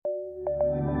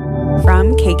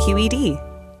from KQED.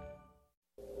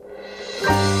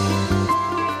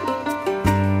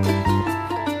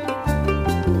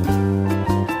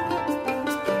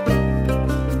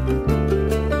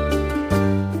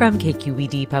 From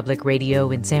KQED Public Radio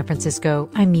in San Francisco,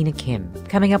 I'm Mina Kim.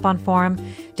 Coming up on Forum,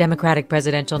 Democratic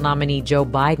presidential nominee Joe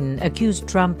Biden accused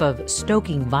Trump of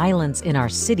stoking violence in our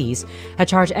cities, a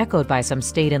charge echoed by some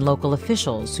state and local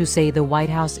officials who say the White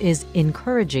House is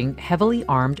encouraging heavily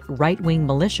armed right-wing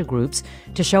militia groups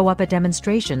to show up at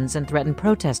demonstrations and threaten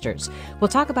protesters. We'll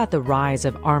talk about the rise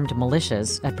of armed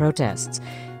militias at protests.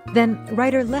 Then,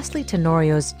 writer Leslie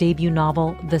Tenorio's debut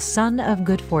novel, The Son of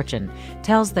Good Fortune,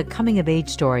 tells the coming-of-age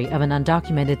story of an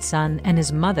undocumented son and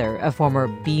his mother, a former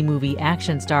B-movie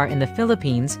action star in the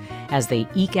Philippines, as they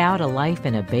eke out a life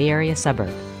in a Bay Area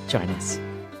suburb. Join us.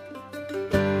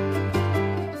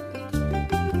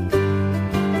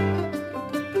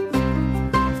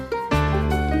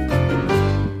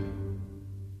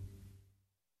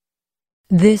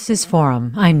 This is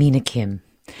Forum. I'm Mina Kim.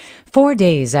 4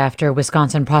 days after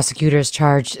Wisconsin prosecutors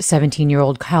charged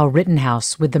 17-year-old Kyle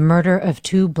Rittenhouse with the murder of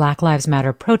 2 Black Lives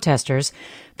Matter protesters,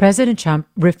 President Trump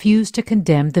refused to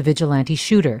condemn the vigilante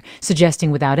shooter, suggesting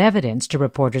without evidence to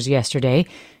reporters yesterday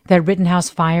that Rittenhouse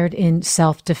fired in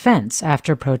self-defense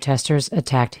after protesters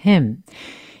attacked him.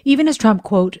 Even as Trump,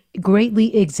 quote,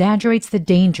 greatly exaggerates the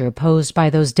danger posed by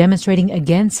those demonstrating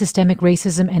against systemic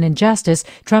racism and injustice,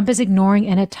 Trump is ignoring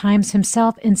and at times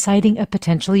himself inciting a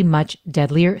potentially much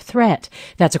deadlier threat.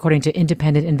 That's according to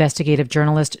independent investigative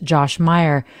journalist Josh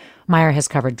Meyer. Meyer has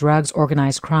covered drugs,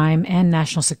 organized crime, and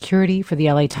national security for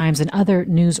the LA Times and other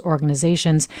news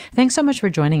organizations. Thanks so much for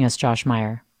joining us, Josh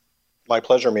Meyer. My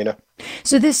pleasure, Mina.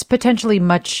 So this potentially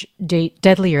much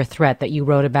deadlier threat that you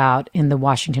wrote about in the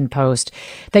Washington Post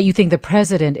that you think the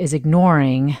president is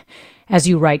ignoring, as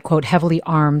you write, quote, heavily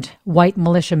armed white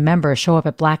militia members show up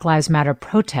at Black Lives Matter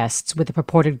protests with the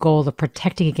purported goal of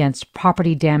protecting against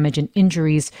property damage and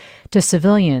injuries to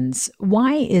civilians.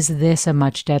 Why is this a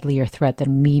much deadlier threat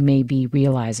than we may be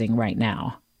realizing right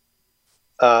now?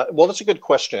 Well, that's a good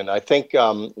question. I think,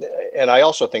 and I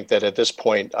also think that at this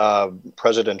point,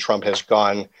 President Trump has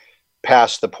gone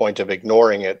past the point of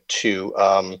ignoring it to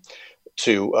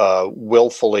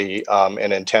willfully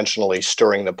and intentionally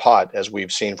stirring the pot, as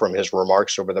we've seen from his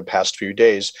remarks over the past few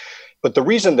days. But the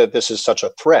reason that this is such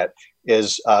a threat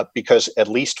is because at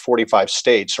least 45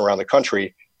 states around the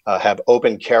country have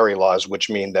open carry laws, which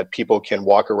mean that people can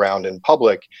walk around in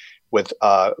public with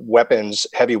weapons,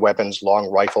 heavy weapons,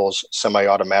 long rifles,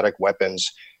 semi-automatic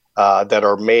weapons that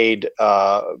are made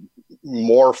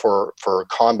more for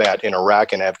combat in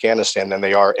Iraq and Afghanistan than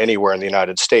they are anywhere in the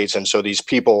United States. And so these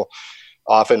people,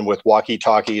 often with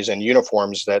walkie-talkies and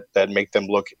uniforms that make them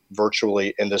look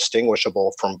virtually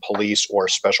indistinguishable from police or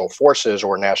special forces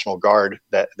or National Guard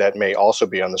that may also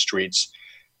be on the streets,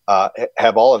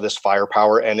 have all of this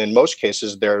firepower, and in most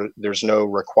cases, there's no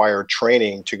required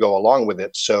training to go along with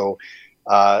it. So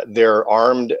they're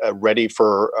armed, ready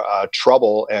for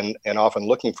trouble, and often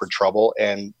looking for trouble.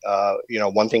 And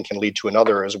one thing can lead to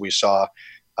another, as we saw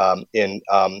in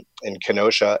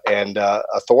Kenosha. And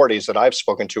authorities that I've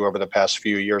spoken to over the past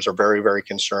few years are very, very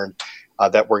concerned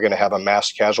that we're going to have a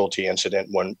mass casualty incident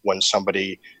when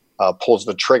somebody pulls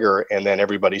the trigger and then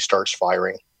everybody starts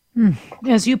firing.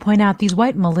 As you point out, these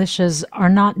white militias are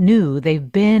not new.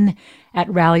 They've been at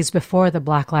rallies before the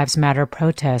Black Lives Matter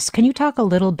protests. Can you talk a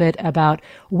little bit about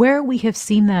where we have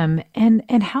seen them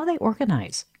and how they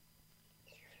organize?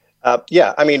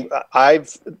 Yeah, I mean,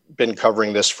 I've been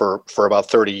covering this for about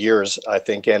 30 years, I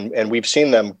think, and we've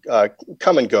seen them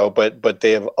come and go, but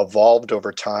they have evolved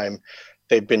over time.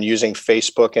 They've been using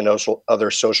Facebook and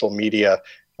other social media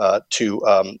to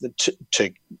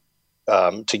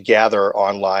gather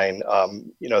online.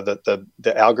 The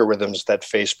algorithms that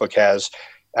Facebook has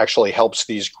actually helps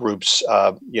these groups,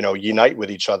 unite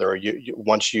with each other.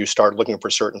 Once you start looking for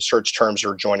certain search terms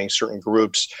or joining certain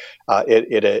groups,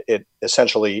 it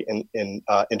essentially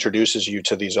introduces you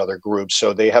to these other groups.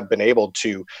 So they have been able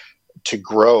to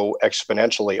grow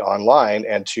exponentially online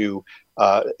and to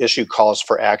issue calls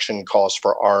for action, calls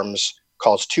for arms,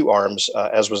 calls to arms,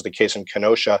 as was the case in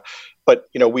Kenosha. But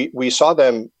we saw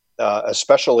them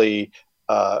especially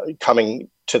coming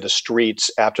to the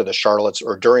streets after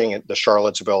during the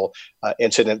Charlottesville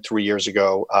incident 3 years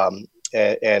ago,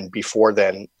 and before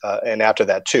then, and after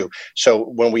that too. So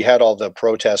when we had all the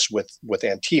protests with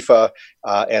Antifa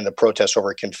and the protests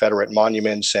over Confederate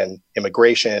monuments and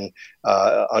immigration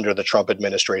under the Trump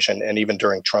administration, and even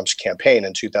during Trump's campaign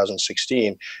in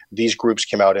 2016, these groups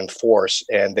came out in force,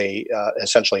 and they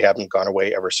essentially haven't gone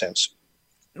away ever since.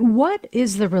 What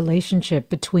is the relationship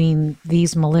between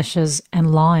these militias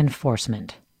and law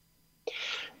enforcement?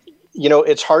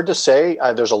 It's hard to say.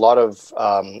 There's a lot of,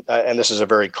 and this is a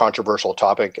very controversial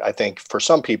topic, I think, for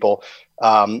some people.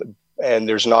 Um, and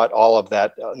there's not all of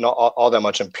that, not all that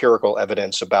much empirical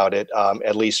evidence about it,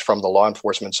 at least from the law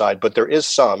enforcement side. But there is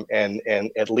some, and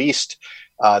at least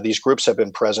these groups have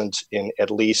been present in at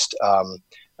least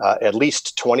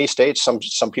 20 states.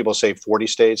 Some people say 40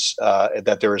 states.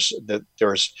 That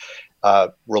there's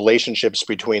relationships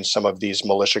between some of these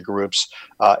militia groups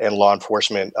and law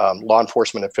enforcement. Law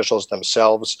enforcement officials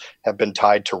themselves have been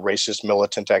tied to racist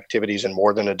militant activities in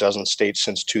more than a dozen states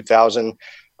since 2000.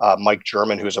 Mike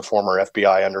German, who's a former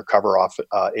FBI undercover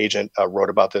agent, wrote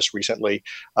about this recently.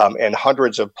 And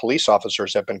hundreds of police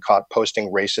officers have been caught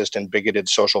posting racist and bigoted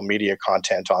social media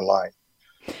content online.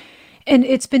 And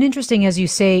it's been interesting, as you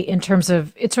say, in terms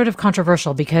of it's sort of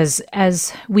controversial because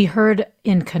as we heard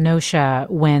in Kenosha,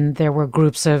 when there were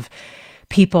groups of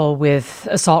people with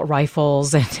assault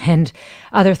rifles and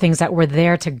other things that were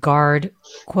there to guard,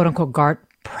 quote unquote, guard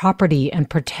property and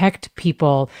protect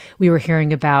people. We were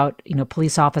hearing about,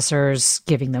 police officers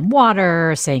giving them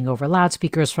water, saying over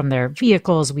loudspeakers from their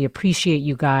vehicles, "We appreciate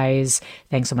you guys.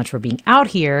 Thanks so much for being out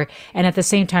here." And at the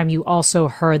same time, you also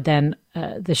heard then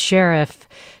the sheriff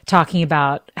talking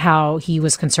about how he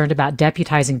was concerned about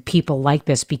deputizing people like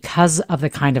this because of the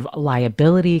kind of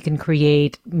liability it can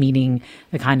create, meaning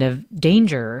the kind of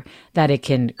danger that it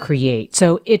can create.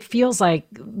 So it feels like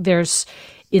there's,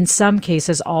 in some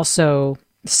cases, also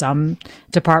some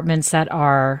departments that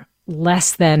are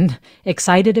less than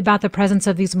excited about the presence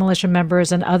of these militia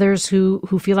members and others who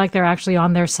feel like they're actually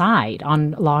on their side,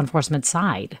 on law enforcement's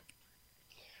side.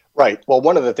 Right. Well,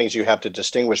 one of the things you have to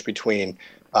distinguish between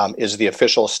is the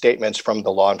official statements from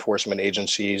the law enforcement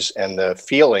agencies and the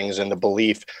feelings and the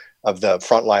belief of the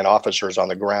frontline officers on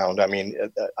the ground. I mean,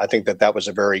 I think that was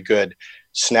a very good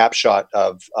snapshot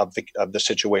of the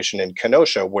situation in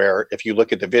Kenosha, where if you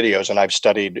look at the videos, and I've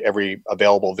studied every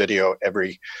available video,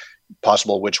 every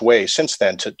possible which way since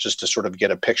then, to sort of get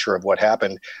a picture of what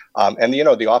happened. And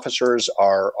the officers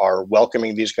are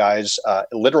welcoming these guys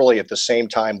literally at the same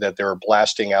time that they're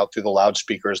blasting out through the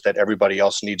loudspeakers that everybody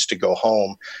else needs to go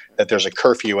home, that there's a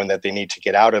curfew and that they need to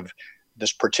get out of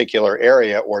this particular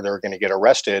area or they're going to get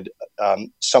arrested.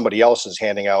 Somebody else is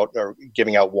handing out or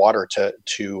giving out water to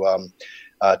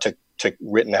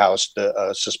Rittenhouse,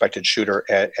 the suspected shooter,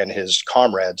 and his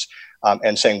comrades,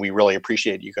 and saying, "We really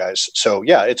appreciate you guys." So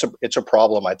yeah, it's a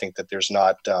problem. I think that there's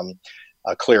not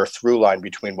a clear through line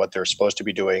between what they're supposed to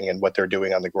be doing and what they're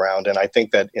doing on the ground. And I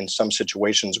think that in some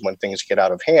situations when things get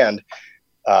out of hand,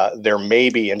 there may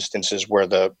be instances where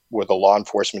the law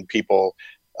enforcement people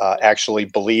actually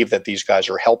believe that these guys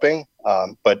are helping.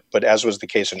 But as was the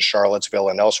case in Charlottesville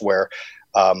and elsewhere,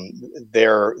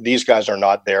 these guys are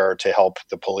not there to help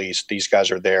the police. These guys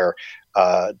are there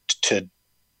to,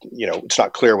 it's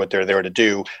not clear what they're there to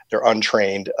do. They're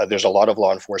untrained. There's a lot of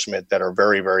law enforcement that are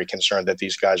very, very concerned that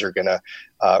these guys are going to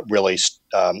really,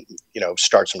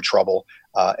 start some trouble,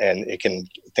 and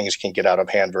things can get out of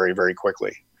hand very, very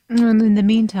quickly. And in the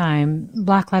meantime,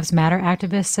 Black Lives Matter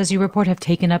activists, as you report, have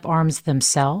taken up arms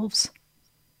themselves.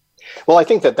 Well, I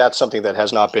think that that's something that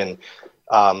has not been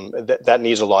that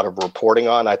needs a lot of reporting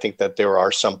on. I think that there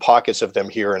are some pockets of them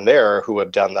here and there who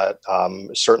have done that.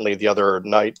 Certainly, the other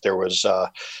night there was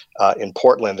in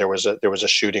Portland there was a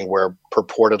shooting where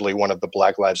purportedly one of the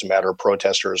Black Lives Matter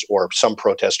protesters or some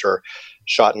protester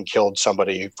shot and killed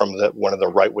somebody from one of the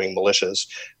right-wing militias.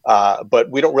 But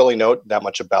we don't really know that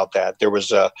much about that. There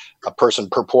was a person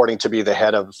purporting to be the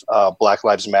head of Black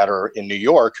Lives Matter in New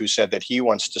York who said that he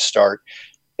wants to start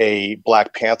a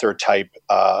Black Panther type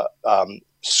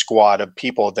squad of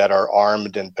people that are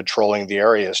armed and patrolling the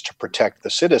areas to protect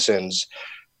the citizens.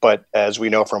 But as we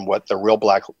know from what the real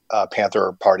Black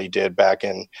Panther Party did back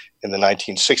in the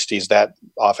 1960s, that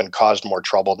often caused more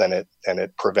trouble than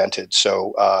it prevented.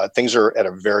 So things are at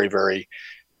a very, very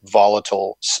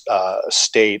volatile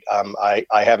state. I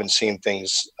haven't seen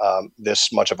things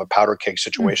this much of a powder keg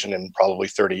situation in probably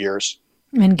 30 years.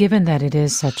 And given that it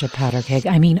is such a powder keg,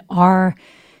 I mean, are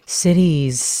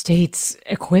cities, states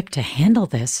equipped to handle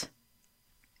this?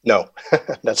 No,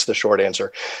 that's the short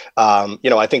answer.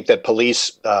 I think that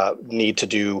police need to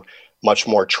do much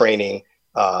more training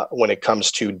when it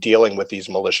comes to dealing with these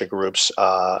militia groups.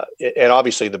 And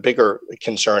obviously the bigger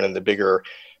concern and the bigger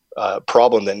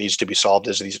problem that needs to be solved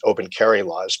is these open carry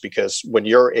laws, because when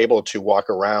you're able to walk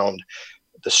around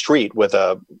the street with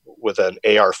an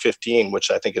AR-15, which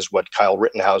I think is what Kyle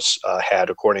Rittenhouse had,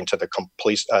 according to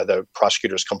the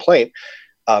prosecutor's complaint,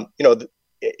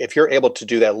 if you're able to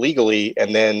do that legally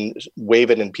and then wave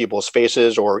it in people's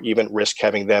faces, or even risk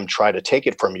having them try to take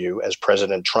it from you, as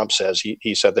President Trump says,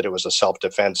 he said that it was a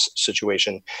self-defense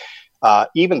situation.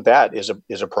 Even that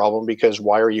is a problem, because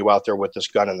why are you out there with this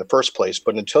gun in the first place?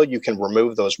 But until you can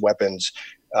remove those weapons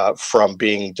from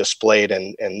being displayed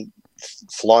and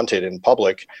flaunted in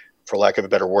public, for lack of a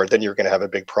better word, then you're going to have a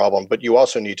big problem. But you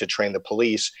also need to train the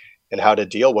police in how to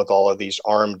deal with all of these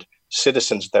armed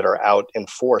citizens that are out in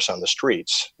force on the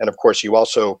streets. And of course, you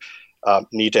also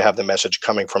need to have the message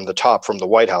coming from the top, from the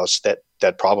White House, that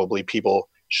probably people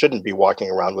shouldn't be walking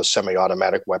around with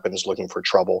semi-automatic weapons looking for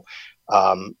trouble.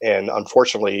 And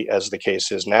unfortunately, as the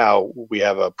case is now, we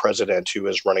have a president who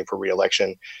is running for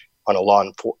re-election on a law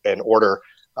and order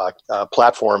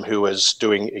platform, who is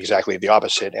doing exactly the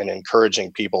opposite and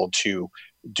encouraging people to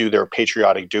do their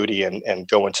patriotic duty and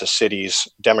go into cities,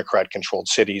 Democrat-controlled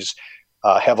cities,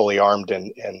 heavily armed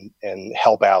and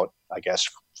help out, I guess,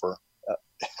 for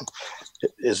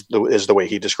is the way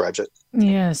he describes it.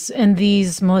 Yes, and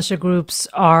these militia groups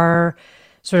are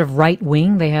sort of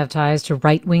right-wing. They have ties to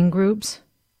right-wing groups.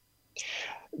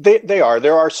 They are.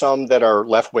 There are some that are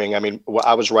left wing. I mean,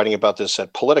 I was writing about this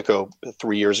at Politico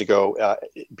 3 years ago,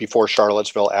 before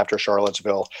Charlottesville, after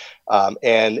Charlottesville,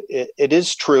 and it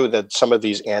is true that some of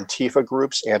these Antifa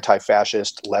groups,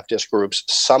 anti-fascist leftist groups,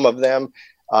 some of them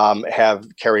have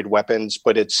carried weapons,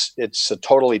 but it's a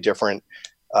totally different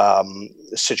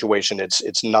situation.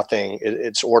 It's nothing.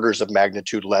 It's orders of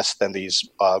magnitude less than these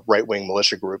right-wing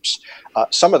militia groups.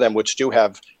 Some of them, which do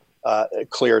have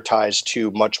clear ties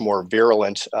to much more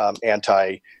virulent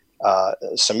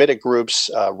anti-Semitic groups,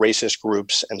 racist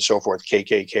groups, and so forth,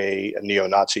 KKK,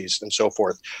 neo-Nazis, and so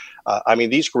forth. I mean,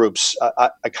 these groups,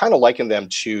 I kind of liken them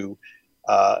to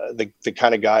the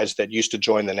kind of guys that used to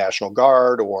join the National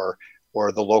Guard or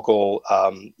the local,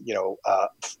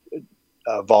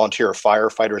 volunteer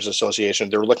firefighters association.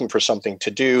 They're looking for something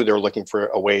to do. They're looking for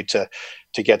a way to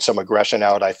get some aggression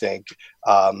out, I think.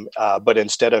 But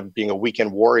instead of being a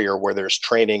weekend warrior where there's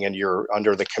training and you're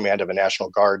under the command of a National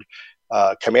Guard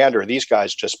commander, these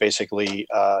guys just basically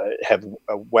have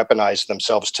weaponized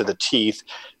themselves to the teeth.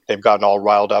 They've gotten all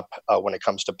riled up when it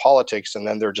comes to politics, and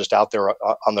then they're just out there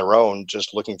on their own,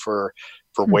 just looking for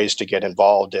ways to get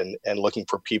involved and looking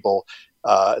for people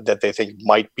that they think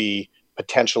might be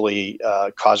potentially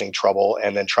causing trouble,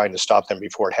 and then trying to stop them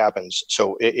before it happens.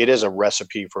 So it is a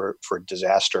recipe for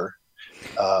disaster.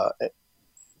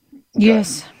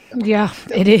 Yes. Yeah,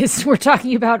 it is. We're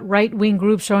talking about right-wing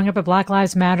groups showing up at Black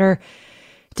Lives Matter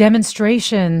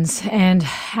demonstrations, and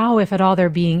how, if at all, they're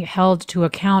being held to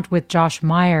account with Josh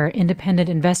Meyer, independent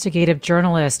investigative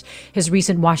journalist. His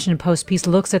recent Washington Post piece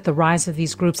looks at the rise of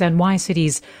these groups and why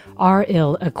cities are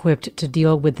ill-equipped to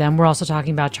deal with them. We're also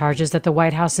talking about charges that the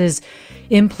White House is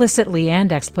implicitly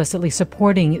and explicitly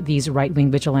supporting these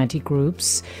right-wing vigilante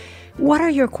groups. What are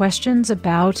your questions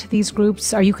about these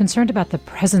groups? Are you concerned about the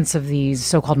presence of these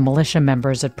so-called militia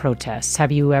members at protests?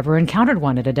 Have you ever encountered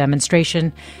one at a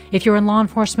demonstration? If you're in law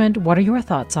enforcement, what are your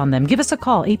thoughts on them? Give us a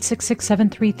call,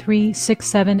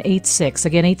 866-733-6786.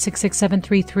 Again,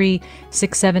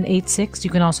 866-733-6786. You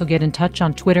can also get in touch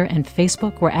on Twitter and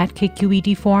Facebook. We're at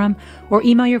KQED Forum, or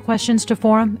email your questions to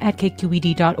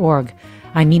forum@kqed.org.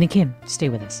 I'm Mina Kim. Stay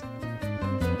with us.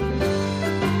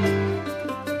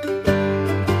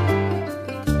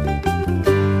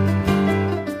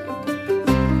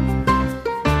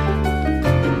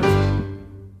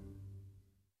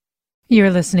 You're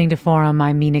listening to Forum.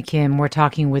 I'm Mina Kim. We're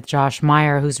talking with Josh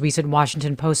Meyer, whose recent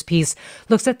Washington Post piece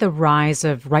looks at the rise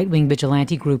of right-wing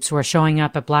vigilante groups who are showing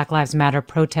up at Black Lives Matter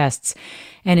protests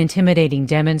and intimidating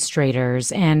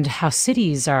demonstrators, and how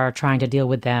cities are trying to deal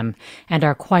with them and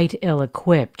are quite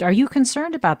ill-equipped. Are you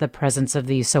concerned about the presence of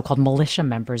these so-called militia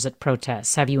members at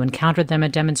protests? Have you encountered them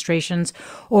at demonstrations?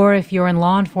 Or if you're in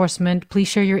law enforcement, please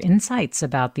share your insights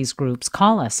about these groups.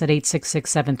 Call us at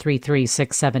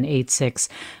 866-733-6786.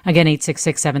 Again,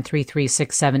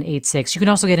 866-733-6786. You can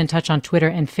also get in touch on Twitter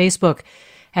and Facebook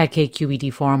at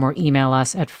KQED Forum, or email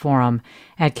us at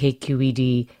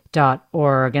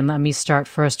forum@kqed.org. And let me start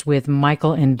first with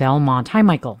Michael in Belmont. Hi,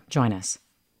 Michael. Join us.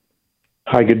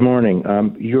 Hi, good morning.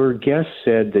 Your guest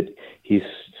said that he's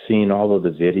seen all of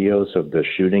the videos of the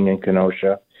shooting in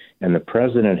Kenosha, and the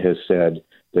president has said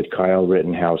that Kyle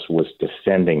Rittenhouse was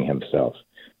defending himself.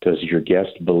 Does your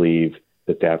guest believe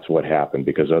that that's what happened?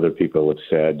 Because other people have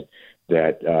said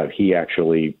that he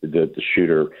actually, the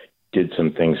shooter, did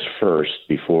some things first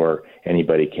before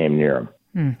anybody came near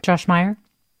him. Josh Meyer?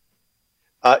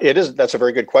 That's a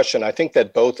very good question. I think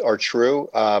that both are true.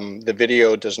 The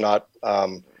video does not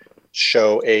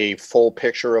show a full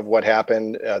picture of what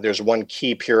happened. There's one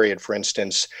key period, for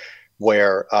instance,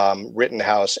 where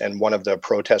Rittenhouse and one of the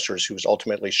protesters who was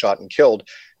ultimately shot and killed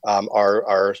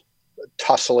are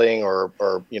tussling or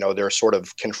they're sort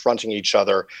of confronting each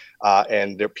other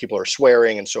and people are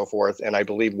swearing and so forth. And I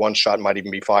believe one shot might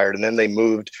even be fired. And then they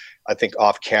moved, I think,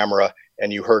 off camera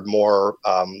and you heard more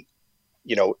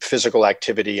physical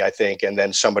activity, I think, and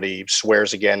then somebody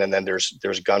swears again, and then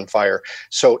there's gunfire.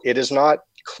 So it is not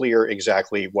clear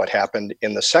exactly what happened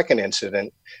in the second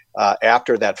incident.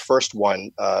 After that first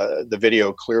one, the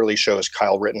video clearly shows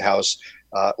Kyle Rittenhouse,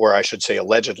 or I should say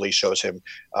allegedly shows him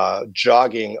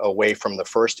jogging away from the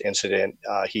first incident.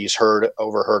 He's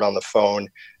overheard on the phone,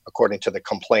 according to the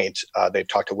complaint. They've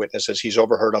talked to witnesses. He's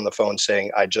overheard on the phone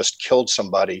saying, "I just killed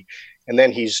somebody." And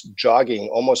then he's jogging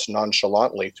almost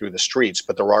nonchalantly through the streets,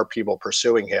 but there are people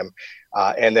pursuing him.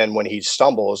 And then when he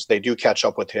stumbles, they do catch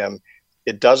up with him.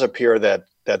 It does appear that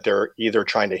they're either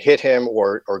trying to hit him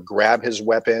or grab his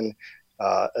weapon,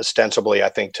 ostensibly, I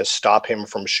think, to stop him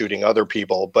from shooting other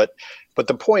people. But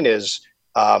the point is,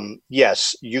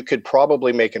 yes, you could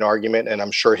probably make an argument, and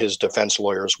I'm sure his defense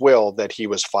lawyers will, that he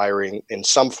was firing in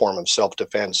some form of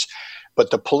self-defense.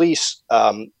 But the police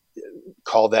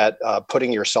call that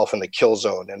putting yourself in the kill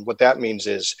zone. And what that means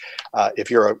is if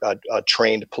you're a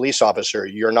trained police officer,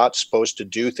 you're not supposed to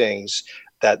do things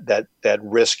that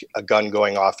risk a gun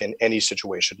going off in any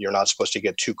situation. You're not supposed to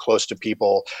get too close to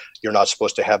people. You're not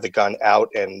supposed to have the gun out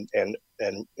and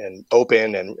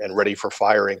open and ready for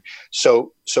firing.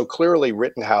 So clearly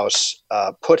Rittenhouse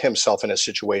put himself in a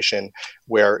situation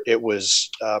where it was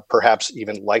perhaps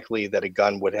even likely that a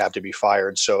gun would have to be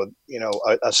fired. So,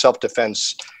 a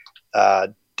self-defense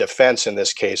defense in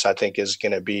this case, I think, is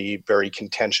going to be very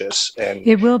contentious. And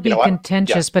it will be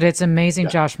contentious, but it's amazing,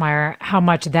 Josh Meyer, how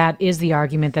much that is the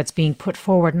argument that's being put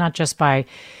forward, not just by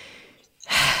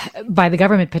the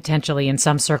government potentially in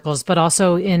some circles, but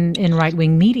also in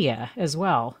right-wing media as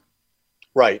well.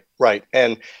 Right.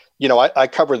 And, I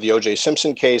covered the O.J.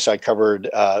 Simpson case. I covered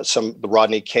the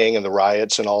Rodney King and the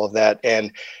riots and all of that.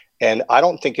 And I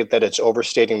don't think that it's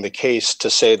overstating the case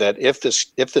to say that if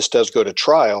this does go to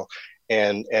trial,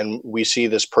 and we see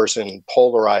this person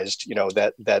polarized,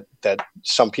 that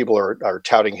some people are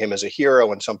touting him as a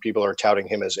hero and some people are touting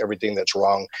him as everything that's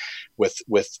wrong with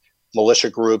militia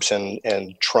groups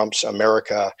and Trump's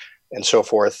America and so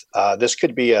forth. This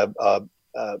could be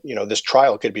this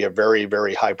trial could be a very,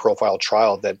 very high profile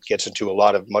trial that gets into a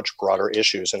lot of much broader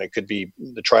issues. And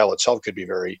the trial itself could be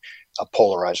very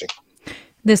polarizing.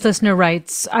 This listener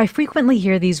writes, I frequently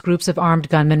hear these groups of armed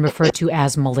gunmen referred to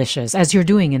as militias, as you're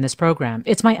doing in this program.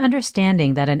 It's my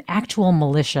understanding that an actual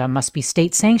militia must be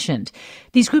state-sanctioned.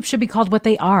 These groups should be called what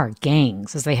they are,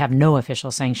 gangs, as they have no official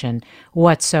sanction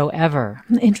whatsoever.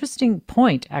 Interesting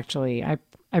point, actually. I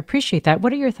appreciate that.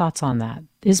 What are your thoughts on that?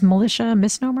 Is militia a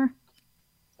misnomer?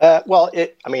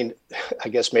 I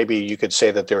guess maybe you could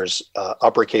say that there's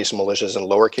uppercase militias and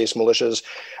lowercase militias.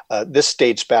 This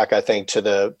dates back, I think, to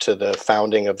the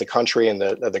founding of the country and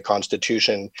the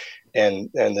Constitution and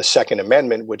the Second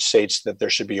Amendment, which states that there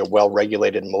should be a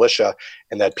well-regulated militia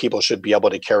and that people should be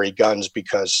able to carry guns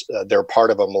because they're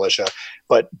part of a militia.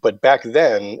 But back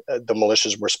then, the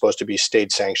militias were supposed to be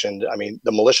state-sanctioned. I mean,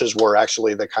 the militias were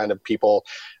actually the kind of people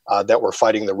that were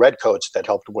fighting the redcoats that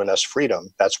helped win us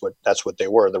freedom. That's what they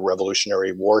were, the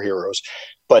Revolutionary War heroes.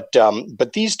 But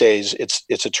these days,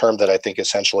 it's a term that I think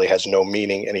essentially has no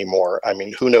meaning anymore. I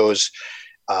mean, who knows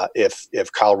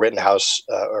if Kyle Rittenhouse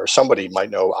or somebody might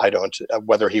know, I don't,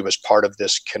 whether he was part of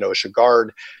this Kenosha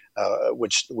Guard,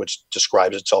 which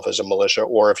describes itself as a militia,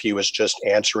 or if he was just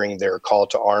answering their call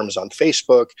to arms on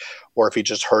Facebook, or if he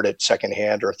just heard it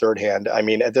secondhand or thirdhand. I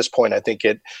mean, at this point, I think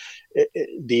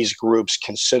these groups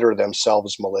consider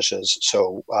themselves militias.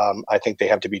 So I think they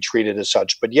have to be treated as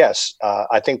such. But yes,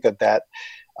 I think that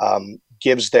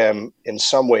gives them in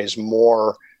some ways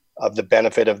more of the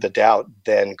benefit of the doubt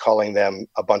than calling them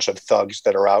a bunch of thugs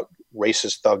that are out,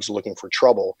 racist thugs looking for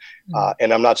trouble.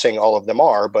 And I'm not saying all of them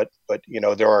are, but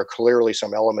there are clearly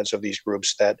some elements of these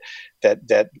groups that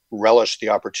relish the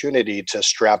opportunity to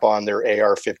strap on their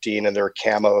AR-15 and their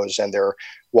camos and their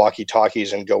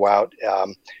walkie-talkies and go out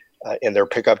in their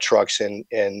pickup trucks and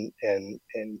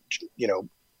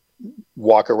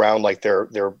walk around like they're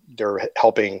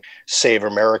helping save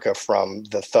America from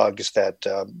the thugs that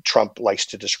Trump likes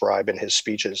to describe in his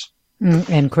speeches.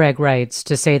 And Craig writes,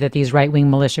 to say that these right-wing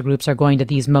militia groups are going to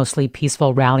these mostly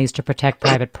peaceful rallies to protect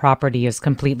private property is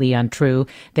completely untrue.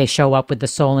 They show up with the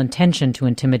sole intention to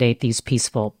intimidate these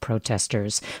peaceful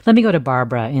protesters. Let me go to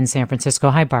Barbara in San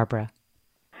Francisco. Hi, Barbara.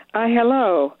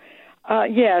 Hello.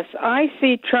 Yes, I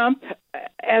see Trump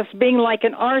as being like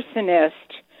an arsonist,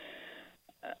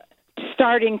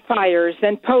 starting fires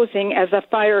and posing as a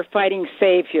firefighting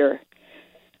savior.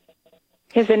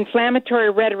 His inflammatory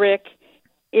rhetoric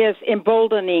is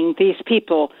emboldening these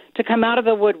people to come out of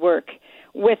the woodwork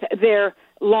with their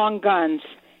long guns,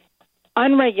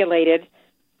 unregulated,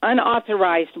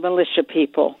 unauthorized militia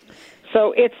people.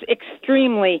 So it's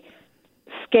extremely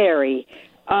scary.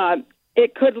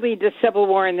 It could lead to civil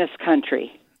war in this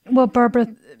country. Well, Barbara,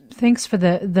 thanks for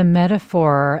the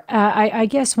metaphor. I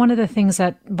guess one of the things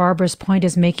that Barbara's point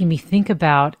is making me think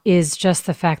about is just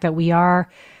the fact that we are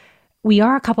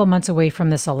a couple months away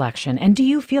from this election. And do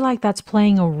you feel like that's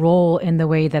playing a role in the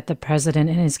way that the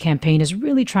president and his campaign is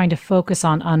really trying to focus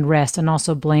on unrest and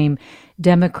also blame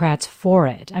Democrats for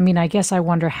it? I mean, I guess I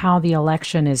wonder how the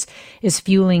election is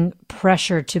fueling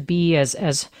pressure to be,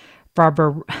 as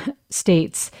Barbara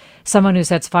states, someone who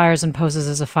sets fires and poses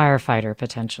as a firefighter,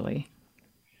 potentially.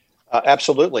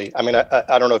 Absolutely. I mean,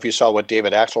 I don't know if you saw what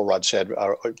David Axelrod said,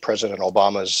 President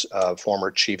Obama's former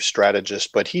chief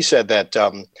strategist, but he said that,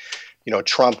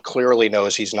 Trump clearly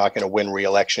knows he's not going to win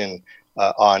re-election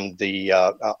on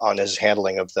his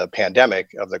handling of the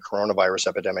pandemic, of the coronavirus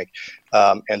epidemic.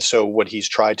 And so what he's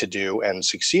tried to do and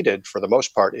succeeded for the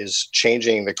most part is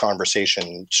changing the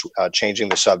conversation, changing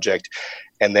the subject,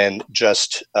 and then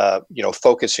just,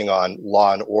 focusing on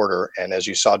law and order. And as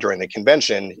you saw during the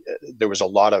convention, there was a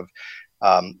lot of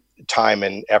time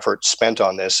and effort spent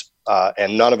on this.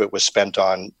 And none of it was spent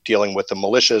on dealing with the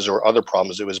militias or other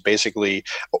problems. It was basically,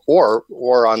 or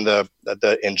on the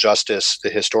injustice, the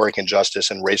historic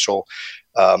injustice and racial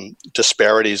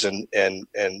disparities and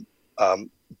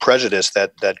prejudice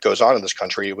that goes on in this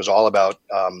country. It was all about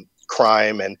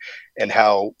crime and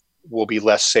how we'll be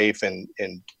less safe in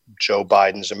Joe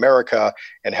Biden's America,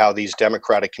 and how these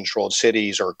Democratic-controlled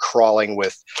cities are crawling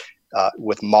with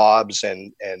mobs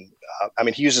and I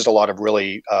mean, he uses a lot of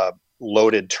really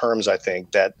loaded terms, I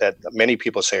think, that many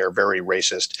people say are very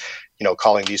racist,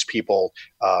 calling these people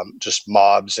just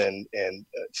mobs and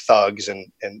thugs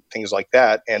and things like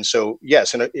that. And so,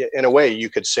 yes, in a way, you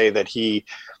could say that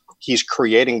he's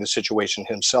creating the situation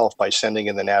himself by sending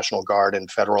in the National Guard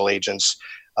and federal agents,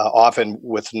 often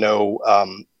with no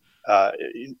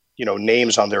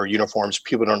names on their uniforms.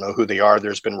 People don't know who they are.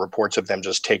 There's been reports of them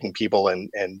just taking people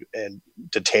and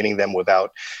detaining them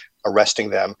without arresting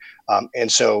them.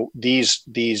 And so these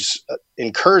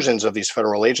incursions of these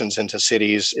federal agents into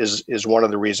cities is one of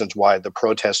the reasons why the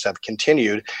protests have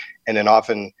continued, and then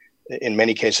often, in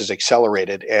many cases,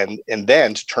 accelerated. And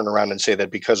then to turn around and say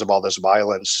that because of all this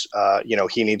violence,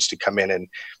 he needs to come in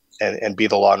and be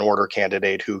the law and order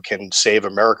candidate who can save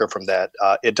America from that.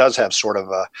 It does have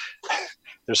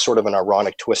there's sort of an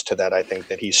ironic twist to that, I think,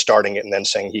 that he's starting it and then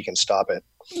saying he can stop it.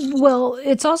 Well,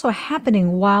 it's also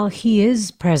happening while he is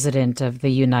president of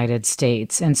the United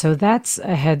States. And so that's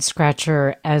a head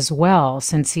scratcher as well,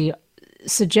 since he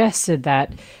suggested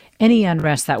that any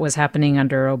unrest that was happening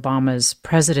under Obama's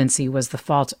presidency was the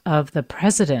fault of the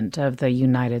president of the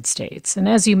United States. And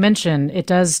as you mentioned, it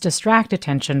does distract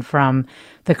attention from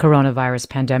the coronavirus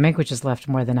pandemic, which has left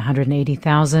more than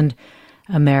 180,000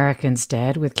 Americans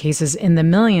dead, with cases in the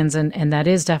millions. And that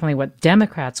is definitely what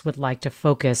Democrats would like to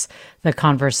focus the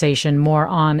conversation more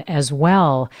on as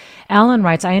well. Alan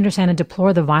writes, I understand and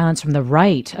deplore the violence from the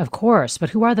right, of course, but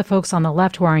who are the folks on the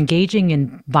left who are engaging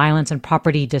in violence and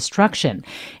property destruction?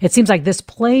 It seems like this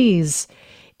plays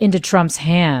into Trump's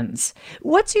hands.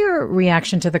 What's your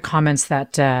reaction to the comments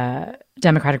that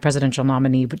Democratic presidential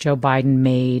nominee Joe Biden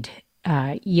made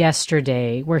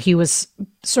yesterday, where he was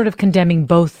sort of condemning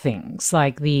both things,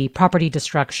 like the property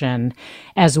destruction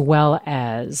as well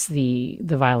as the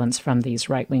violence from these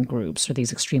right-wing groups or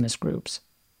these extremist groups?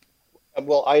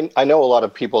 Well, I know a lot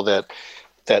of people that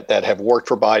have worked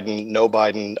for Biden, know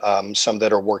Biden, some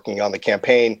that are working on the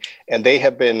campaign, and they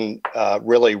have been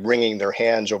really wringing their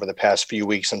hands over the past few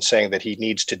weeks and saying that he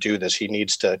needs to do this. He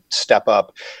needs to step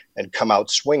up and come out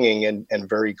swinging and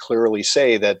very clearly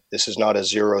say that this is not a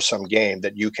zero-sum game,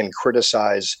 that you can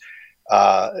criticize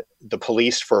the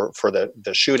police for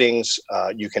the shootings,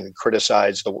 you can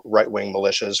criticize the right-wing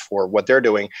militias for what they're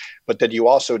doing, but that you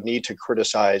also need to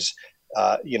criticize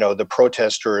the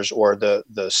protesters or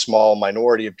the small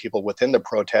minority of people within the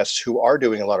protests who are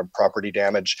doing a lot of property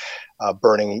damage,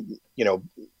 burning,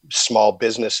 small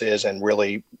businesses and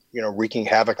really, wreaking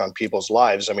havoc on people's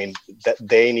lives. I mean, that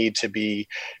they need to be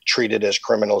treated as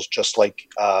criminals, just like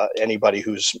anybody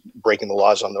who's breaking the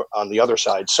laws on the other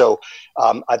side. So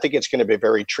I think it's going to be a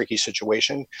very tricky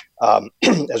situation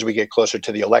as we get closer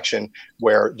to the election,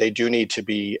 where they do need to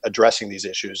be addressing these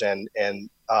issues. And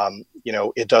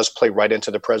it does play right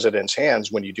into the president's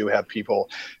hands when you do have people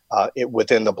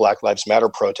within the Black Lives Matter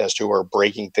protest who are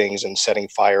breaking things and setting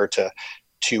fire to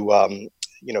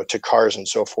cars and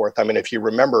so forth. I mean, if you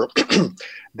remember,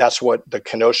 that's what the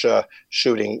Kenosha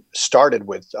shooting started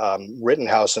with.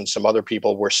 Rittenhouse and some other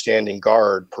people were standing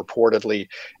guard purportedly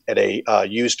at a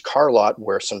used car lot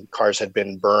where some cars had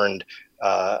been burned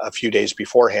a few days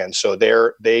beforehand. So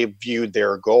they viewed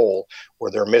their goal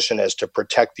or their mission as to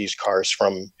protect these cars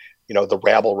from, the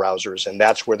rabble rousers. And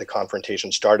that's where the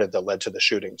confrontation started that led to the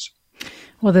shootings.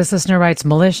 Well, this listener writes,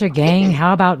 militia, gang,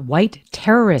 how about white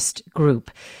terrorist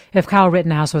group? If Kyle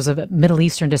Rittenhouse was of Middle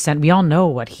Eastern descent, we all know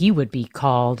what he would be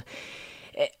called.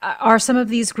 Are some of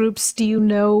these groups, do you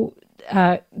know,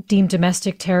 deemed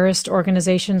domestic terrorist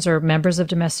organizations or members of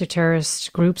domestic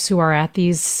terrorist groups who are at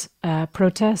these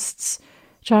protests?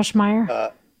 Josh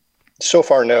Meyer? So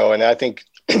far, no. And I think,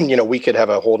 we could have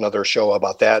a whole nother show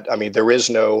about that. I mean, there is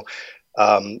no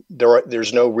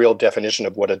there's no real definition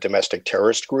of what a domestic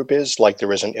terrorist group is, like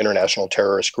there is an international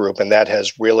terrorist group. And that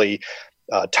has really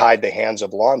tied the hands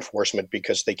of law enforcement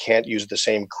because they can't use the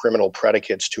same criminal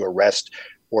predicates to arrest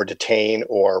or detain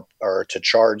or to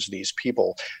charge these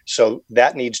people. So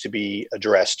that needs to be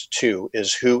addressed too,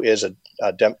 is who is a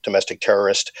domestic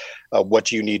terrorist? What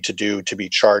do you need to do to be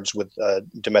charged with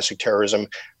domestic terrorism?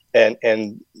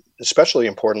 And especially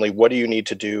importantly, what do you need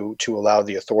to do to allow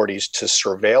the authorities to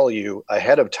surveil you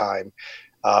ahead of time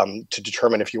to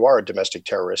determine if you are a domestic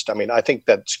terrorist? I mean, I think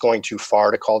that's going too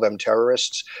far to call them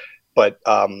terrorists, but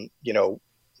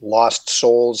lost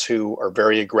souls who are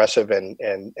very aggressive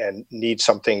and need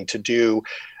something to do,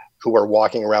 who are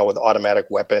walking around with automatic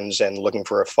weapons and looking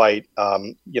for a fight.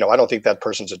 I don't think that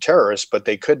person's a terrorist, but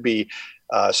they could be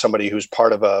somebody who's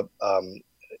part of a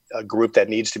group that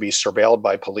needs to be surveilled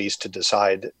by police to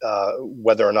decide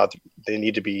whether or not they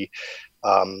need to be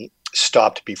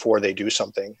stopped before they do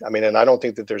something. I mean, and I don't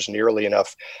think that there's nearly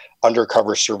enough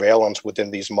undercover surveillance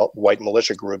within these white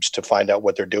militia groups to find out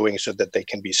what they're doing so that they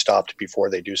can be stopped before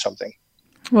they do something.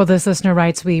 Well, this listener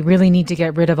writes, we really need to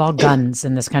get rid of all guns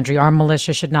in this country. Our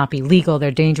militia should not be legal.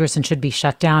 They're dangerous and should be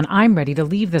shut down. I'm ready to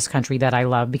leave this country that I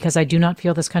love because I do not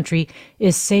feel this country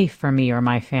is safe for me or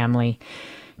my family.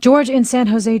 George in San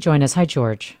Jose, join us. Hi,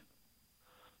 George.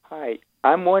 Hi.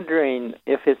 I'm wondering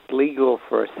if it's legal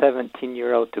for a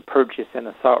 17-year-old to purchase an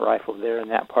assault rifle there in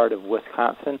that part of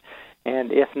Wisconsin.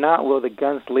 And if not, will the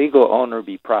gun's legal owner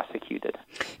be prosecuted?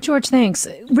 George, thanks.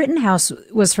 Rittenhouse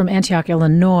was from Antioch,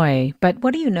 Illinois. But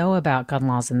what do you know about gun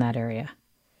laws in that area?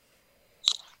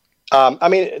 I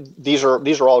mean, these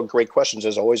are all great questions,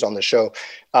 as always on the show.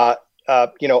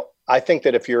 I think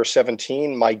that if you're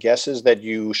 17, my guess is that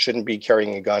you shouldn't be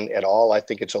carrying a gun at all. I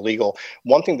think it's illegal.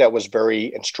 One thing that was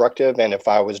very instructive, and if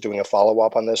I was doing a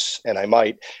follow-up on this, and I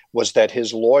might, was that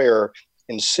his lawyer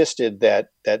insisted that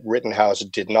Rittenhouse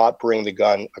did not bring the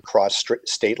gun across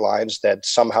state lines, that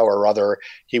somehow or other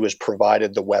he was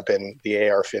provided the weapon, the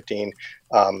AR-15,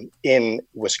 in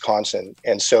Wisconsin.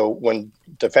 And so when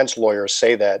defense lawyers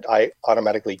say that, I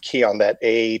automatically key on that,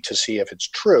 A, to see if it's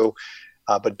true,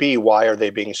 but B, why are they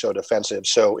being so defensive?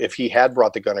 So if he had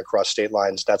brought the gun across state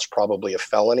lines, that's probably a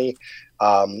felony.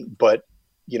 But,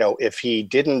 if he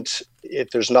didn't,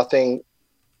 if there's nothing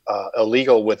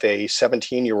illegal with a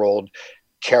 17-year-old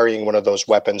carrying one of those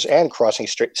weapons and crossing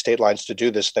state lines to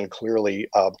do this, then clearly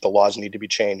the laws need to be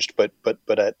changed. But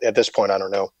at this point, I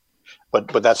don't know.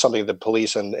 But that's something the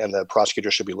police and the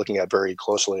prosecutor should be looking at very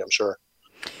closely, I'm sure.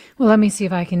 Well, let me see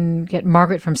if I can get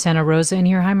Margaret from Santa Rosa in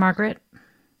here. Hi, Margaret.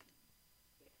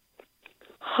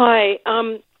 Hi,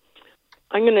 I'm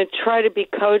going to try to be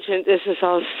cogent. This is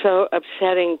all so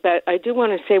upsetting, but I do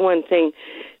want to say one thing,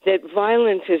 that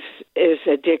violence is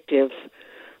addictive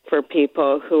for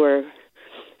people who are,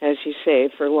 as you say,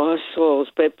 for lost souls.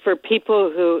 But for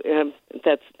people who,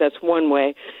 that's one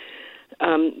way.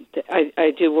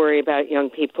 I do worry about young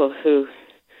people who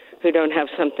don't have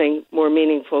something more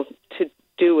meaningful to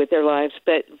do with their lives.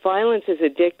 But violence is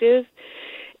addictive,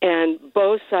 and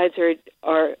both sides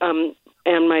are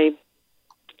and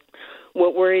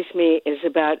what worries me is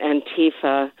about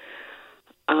Antifa.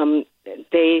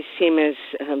 They seem as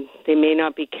they may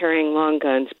not be carrying long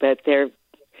guns, but they're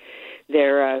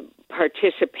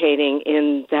participating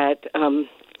in that.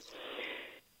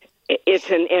 It's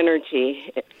an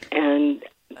energy, and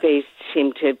they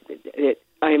seem to.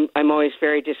 I'm always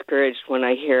very discouraged when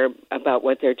I hear about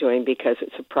what they're doing because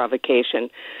it's a provocation.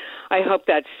 I hope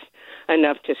that's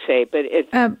enough to say, but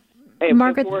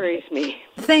Margaret, it worries me.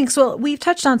 Thanks. Well, we've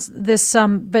touched on this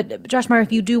some, but Josh Meyer,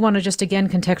 if you do want to just again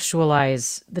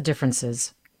contextualize the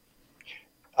differences.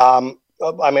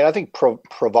 I think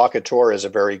provocateur is a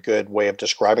very good way of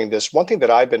describing this. One thing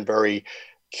that I've been very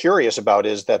curious about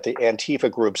is that the Antifa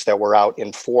groups that were out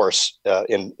in force,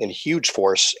 in huge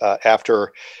force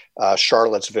after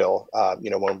Charlottesville,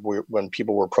 when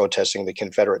people were protesting the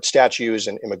Confederate statues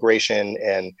and immigration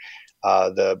and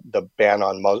the ban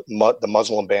on the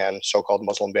Muslim ban, so-called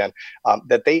Muslim ban,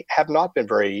 that they have not been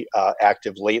very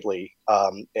active lately.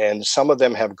 And some of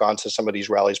them have gone to some of these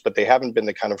rallies, but they haven't been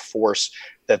the kind of force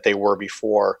that they were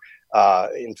before.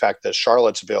 In fact, the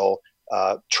Charlottesville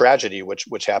tragedy,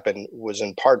 which happened, was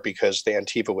in part because the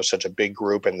Antifa was such a big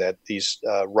group, and that these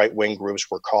right-wing groups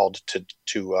were called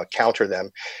to counter them.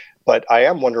 But I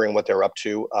am wondering what they're up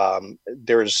to.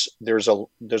 There's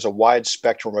a wide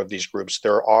spectrum of these groups.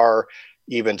 There are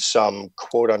even some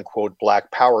quote unquote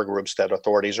black power groups that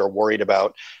authorities are worried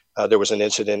about. There was an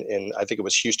incident in, I think it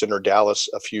was Houston or Dallas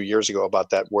a few years ago about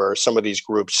that, where some of these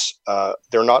groups,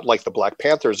 they're not like the Black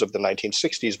Panthers of the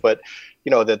 1960s, but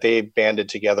that they banded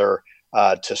together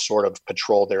to sort of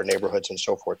patrol their neighborhoods and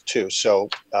so forth too. So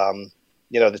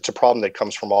it's a problem that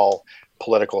comes from all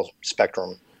political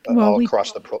spectrum.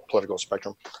 Across the political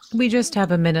spectrum. We just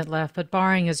have a minute left, but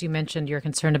barring, as you mentioned, you're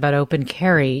concerned about open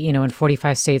carry, in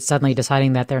 45 states suddenly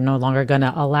deciding that they're no longer going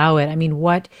to allow it. I mean,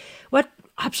 what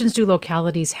options do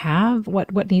localities have?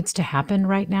 What needs to happen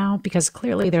right now? Because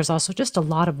clearly there's also just a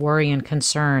lot of worry and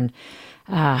concern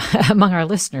among our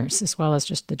listeners, as well as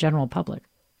just the general public.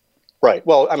 Right.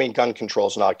 Well, gun control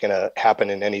is not going to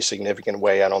happen in any significant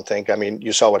way, I don't think.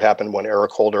 You saw what happened when Eric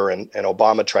Holder and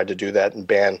Obama tried to do that and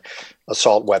ban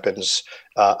assault weapons.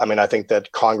 I think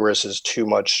that Congress is too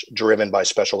much driven by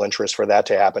special interests for that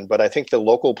to happen. But I think the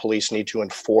local police need to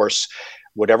enforce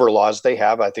whatever laws they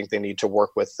have. I think they need to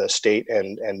work with the state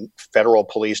and federal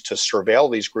police to surveil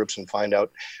these groups and find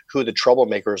out who the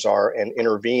troublemakers are and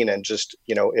intervene. And just,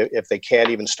 if they can't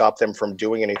even stop them from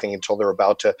doing anything until they're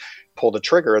about to pull the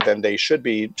trigger, then they should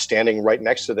be standing right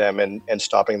next to them and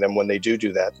stopping them when they do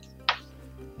that.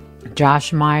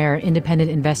 Josh Meyer,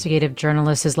 independent investigative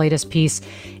journalist, his latest piece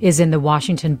is in the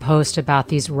Washington Post about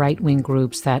these right-wing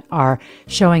groups that are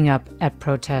showing up at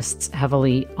protests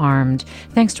heavily armed.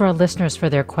 Thanks to our listeners for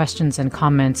their questions and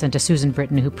comments, and to Susan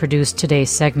Britton, who produced today's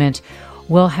segment.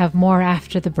 We'll have more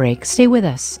after the break. Stay with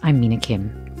us. I'm Mina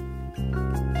Kim.